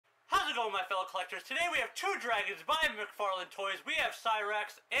How's it going, my fellow collectors? Today we have two dragons by McFarlan Toys. We have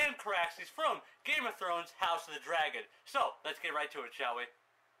Syrax and Caraxes from Game of Thrones House of the Dragon. So, let's get right to it, shall we?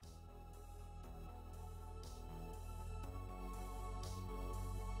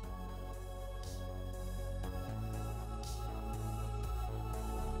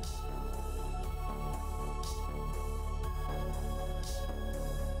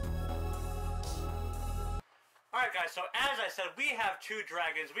 Alright guys, so as I said, we have two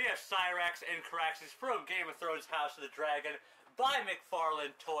dragons. We have Syrax and Caraxes from Game of Thrones House of the Dragon by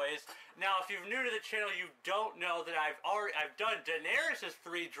McFarlan Toys. Now, if you're new to the channel, you don't know that I've done Daenerys'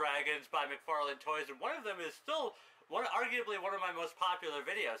 3 dragons by McFarlan Toys, and one of them is still arguably one of my most popular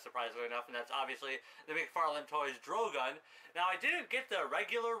videos, surprisingly enough, and that's obviously the McFarlan Toys Drogon. Now, I didn't get the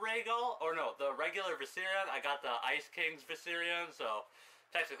regular Rhaegal, or no, the regular Viserion. I got the Ice King's Viserion, so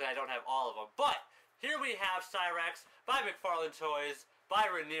technically I don't have all of them, but here we have Syrax by McFarlan Toys by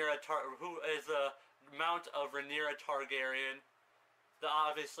Rhaenyra, who is the Mount of Rhaenyra Targaryen,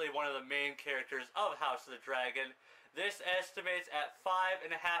 obviously one of the main characters of House of the Dragon. This estimates at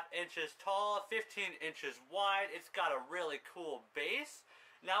 5.5 inches tall, 15 inches wide. It's got a really cool base.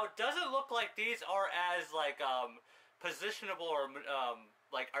 Now, it doesn't look like these are as like positionable or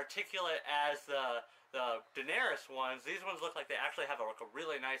like articulate as the Daenerys ones. These ones look like they actually have a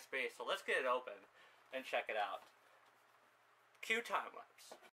really nice base. So let's get it open and check it out. Cue time lapse.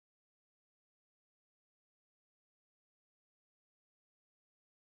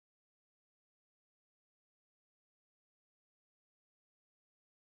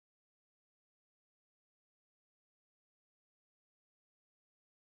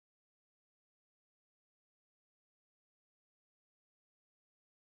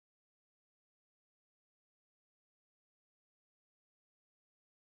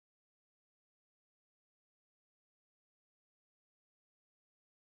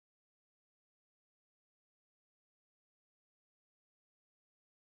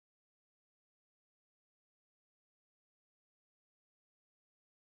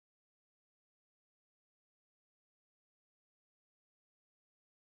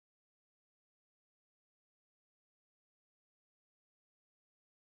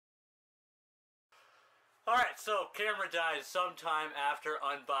 Alright, so camera died sometime after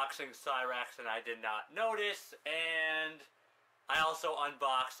unboxing Syrax and I did not notice, and I also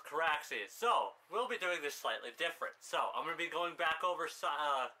unboxed Caraxes. So, we'll be doing this slightly different. So, I'm going to be going back over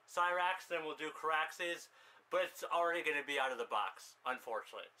Syrax, then we'll do Caraxes, but it's already going to be out of the box,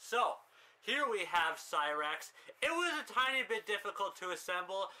 unfortunately. So, here we have Syrax. It was a tiny bit difficult to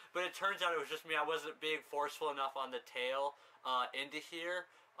assemble, but it turns out it was just me. I wasn't being forceful enough on the tail into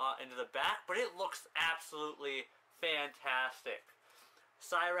here. Into the back, but it looks absolutely fantastic.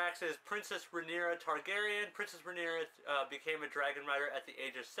 Syrax is Princess Rhaenyra Targaryen. Princess Rhaenyra became a dragon rider at the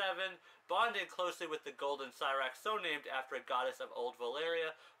age of 7, bonding closely with the golden Syrax, so named after a goddess of old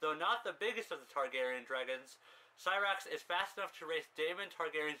Valyria. Though not the biggest of the Targaryen dragons, Syrax is fast enough to race Daemon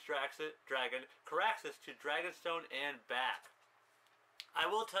Targaryen's dragon, Caraxes, to Dragonstone and back. I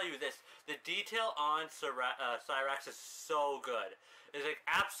will tell you this, the detail on Syrax is so good. It's like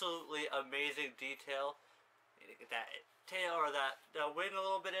absolutely amazing detail. You need to get that tail or that wing a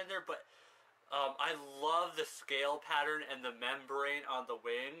little bit in there, but I love the scale pattern and the membrane on the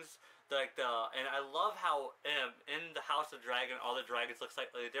wings. And I love how in the House of Dragon, all the dragons look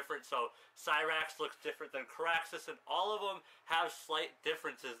slightly different. So Syrax looks different than Caraxes, and all of them have slight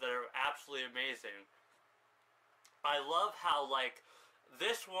differences that are absolutely amazing. I love how, like,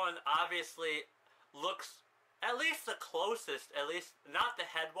 this one obviously looks at least the closest, at least not the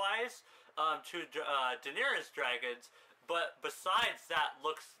head-wise, to Daenerys dragons, but besides that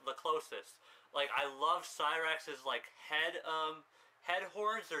looks the closest. Like, I love Syrax's like head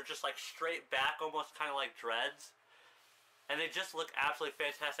horns. They're just like straight back, almost kind of like dreads, and they just look absolutely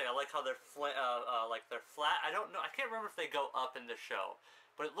fantastic. I like how they're they're flat. I don't know. I can't remember if they go up in the show,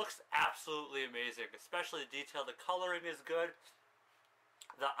 but it looks absolutely amazing. Especially the detail. The coloring is good.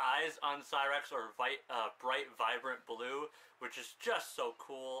 The eyes on Syrax are bright, vibrant blue, which is just so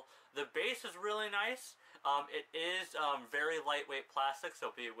cool. The base is really nice. It is very lightweight plastic,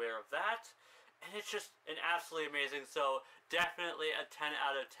 so be aware of that. And it's just an absolutely amazing, so definitely a 10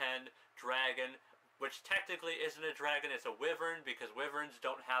 out of 10 dragon, which technically isn't a dragon, it's a wyvern, because wyverns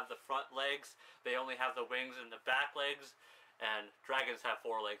don't have the front legs. They only have the wings and the back legs, and dragons have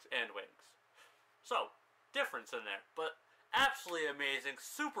 4 legs and wings. So, difference in there, but absolutely amazing,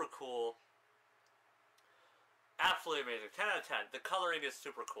 super cool, absolutely amazing, 10 out of 10. The coloring is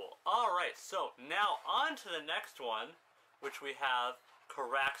super cool. Alright, so now on to the next one, which we have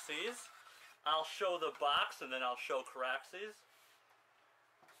Caraxes. I'll show the box and then I'll show Caraxes.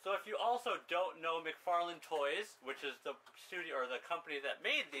 So if you also don't know, McFarlan Toys, which is the studio or the company that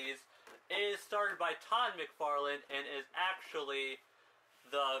made these, is started by Todd McFarlan and is actually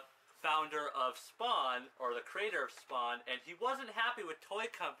the founder of Spawn, or the creator of Spawn, and he wasn't happy with toy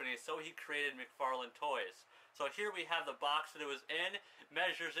companies, so he created McFarlan Toys. So here we have the box that it was in,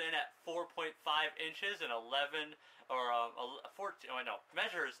 measures in at 4.5 inches and 11, or 14, oh no,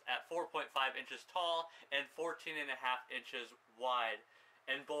 measures at 4.5 inches tall and 14.5 inches wide.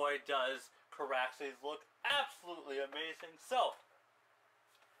 And boy, does caraxes look absolutely amazing. So,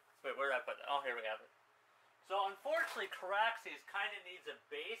 wait, where did I put that? Oh, here we have it. So, unfortunately, caraxes kind of needs a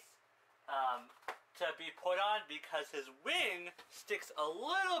base to be put on because his wing sticks a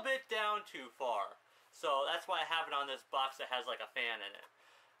little bit down too far. So, that's why I have it on this box that has like a fan in it.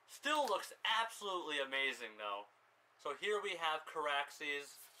 Still looks absolutely amazing, though. So, here we have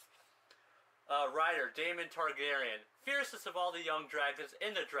caraxes. Rider, Daemon Targaryen. Fiercest of all the young dragons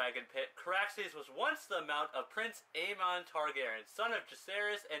in the dragon pit, Caraxes was once the mount of Prince Aemon Targaryen, son of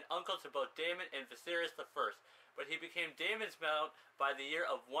Jacaerys and uncle to both Daemon and Viserys I, but he became Daemon's mount by the year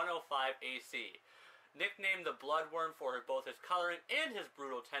of 105 AC. Nicknamed the Bloodworm for both his coloring and his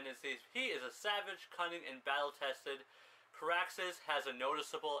brutal tendencies, he is a savage, cunning, and battle-tested. Caraxes has a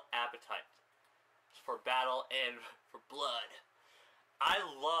noticeable appetite for battle and for blood. I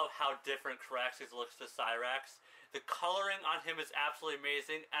love how different Caraxes looks to Syrax. The coloring on him is absolutely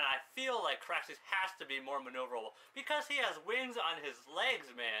amazing, and I feel like Caraxes has to be more maneuverable because he has wings on his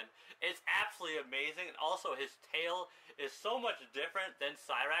legs, man. It's absolutely amazing, and also his tail is so much different than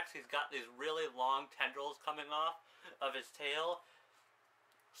Syrax. He's got these really long tendrils coming off of his tail.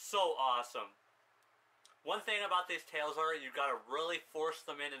 So awesome. One thing about these tails are you gotta really force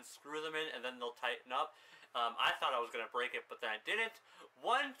them in and screw them in, and then they'll tighten up. I thought I was going to break it, but then I didn't.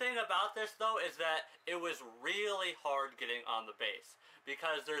 One thing about this, though, is that it was really hard getting on the base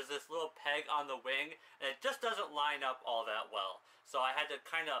because there's this little peg on the wing, and it just doesn't line up all that well. So I had to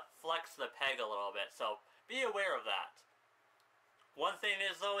kind of flex the peg a little bit, so be aware of that. One thing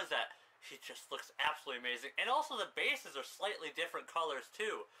is, though, is that he just looks absolutely amazing. And also the bases are slightly different colors,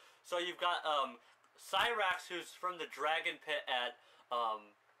 too. So you've got Syrax, who's from the Dragon Pit at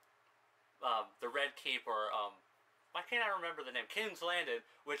the Red Keep, or why can't I remember the name? King's Landing,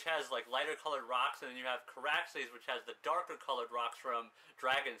 which has like lighter colored rocks, and then you have Caraxes, which has the darker colored rocks from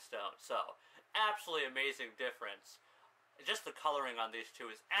Dragonstone. So, absolutely amazing difference. Just the coloring on these two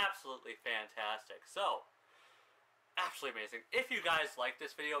is absolutely fantastic. So, absolutely amazing. If you guys like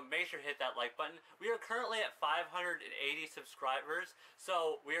this video, make sure to hit that like button. We are currently at 580 subscribers,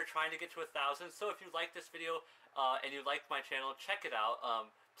 so we are trying to get to 1,000. So if you like this video and you like my channel, check it out.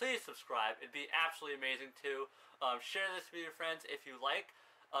 Please subscribe. It'd be absolutely amazing too. Share this with your friends if you like.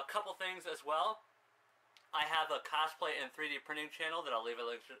 A couple things as well. I have a cosplay and 3D printing channel that I'll leave a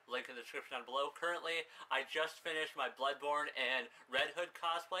link in the description down below. Currently, I just finished my Bloodborne and Red Hood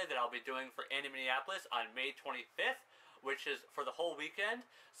cosplay that I'll be doing for Anime Minneapolis on May 25th, which is for the whole weekend.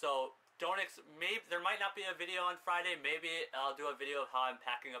 So maybe there might not be a video on Friday. Maybe I'll do a video of how I'm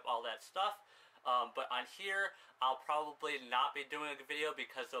packing up all that stuff. But on here, I'll probably not be doing a video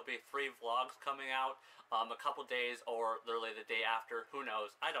because there'll be 3 vlogs coming out a couple days or literally the day after. Who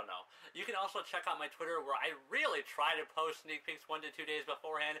knows? I don't know. You can also check out my Twitter where I really try to post sneak peeks 1 to 2 days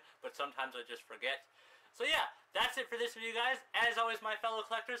beforehand, but sometimes I just forget. So yeah, that's it for this video, guys. As always, my fellow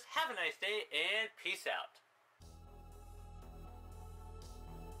collectors, have a nice day and peace out.